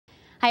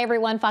Hi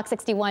everyone, Fox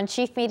 61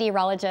 Chief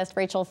Meteorologist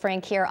Rachel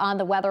Frank here on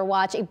the Weather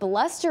Watch. A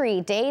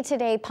blustery day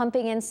today,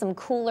 pumping in some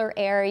cooler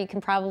air. You can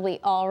probably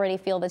already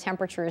feel the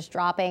temperatures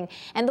dropping,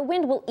 and the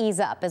wind will ease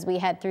up as we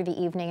head through the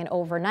evening and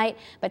overnight,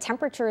 but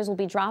temperatures will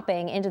be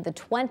dropping into the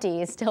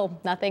 20s. Still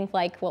nothing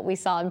like what we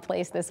saw in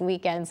place this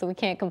weekend, so we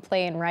can't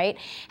complain, right?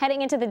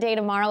 Heading into the day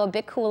tomorrow, a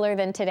bit cooler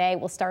than today.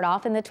 We'll start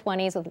off in the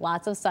 20s with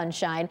lots of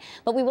sunshine,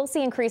 but we will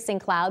see increasing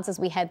clouds as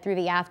we head through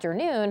the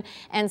afternoon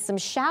and some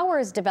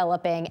showers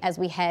developing as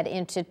we head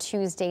into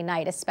Tuesday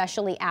night,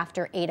 especially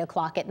after 8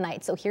 o'clock at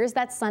night. So here's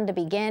that sun to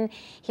begin.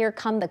 Here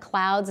come the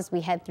clouds as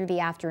we head through the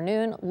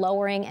afternoon,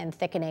 lowering and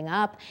thickening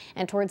up.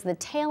 And towards the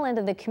tail end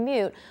of the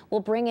commute, we'll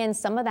bring in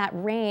some of that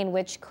rain,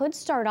 which could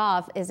start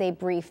off as a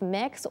brief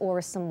mix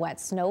or some wet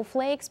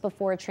snowflakes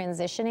before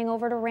transitioning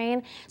over to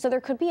rain. So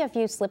there could be a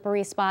few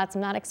slippery spots.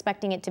 I'm not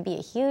expecting it to be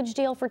a huge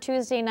deal for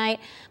Tuesday night,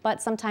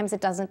 but sometimes it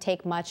doesn't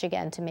take much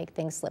again to make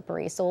things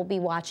slippery. So we'll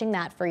be watching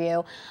that for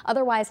you.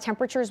 Otherwise,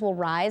 temperatures will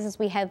rise as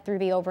we head through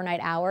the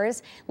overnight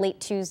hours, late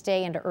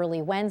Tuesday into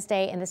early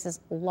Wednesday, and this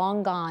is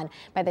long gone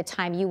by the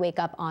time you wake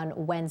up on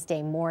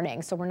Wednesday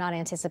morning. So we're not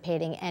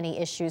anticipating any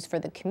issues for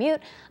the commute.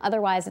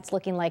 Otherwise, it's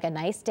looking like a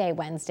nice day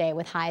Wednesday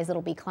with highs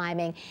that'll be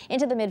climbing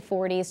into the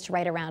mid-40s to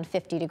right around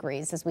 50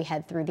 degrees as we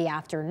head through the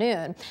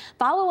afternoon.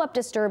 Follow-up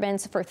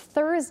disturbance for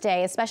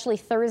Thursday, especially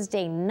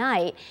Thursday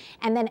night,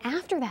 and then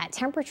after that,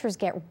 temperatures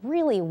get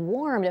really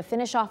warm to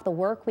finish off the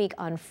work week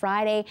on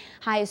Friday.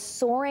 Highs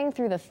soaring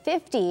through the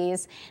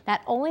 50s.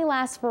 That only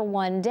lasts for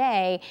one day,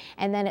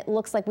 and then it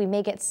looks like we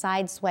may get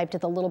sideswiped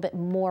with a little bit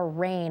more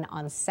rain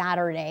on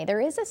Saturday.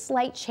 There is a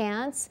slight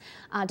chance,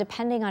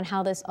 depending on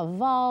how this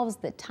evolves,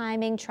 the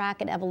timing,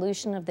 track, and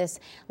evolution of this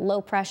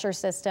low pressure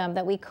system,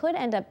 that we could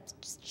end up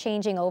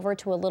changing over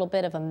to a little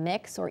bit of a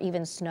mix or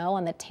even snow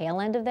on the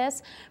tail end of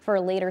this for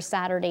a later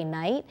Saturday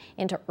night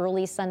into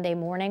early Sunday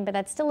morning, but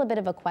that's still a bit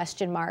of a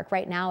question mark.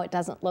 Right now, it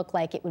doesn't look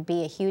like it would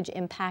be a huge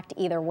impact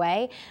either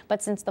way,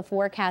 but since the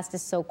forecast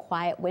is so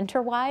quiet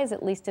winter-wise,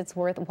 at least it's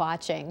worth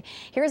watching.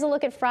 Here's a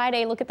look at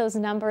Friday. Look at those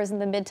numbers in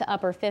the mid to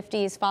upper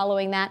 50s.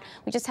 Following that,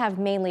 we just have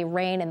mainly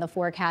rain in the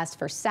forecast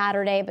for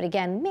Saturday, but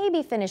again,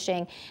 maybe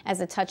finishing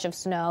as a touch of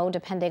snow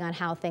depending on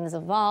how things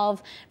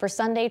evolve. For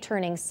Sunday,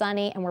 turning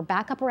sunny, and we're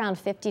back up around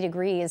 50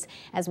 degrees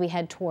as we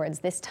head towards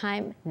this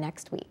time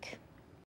next week.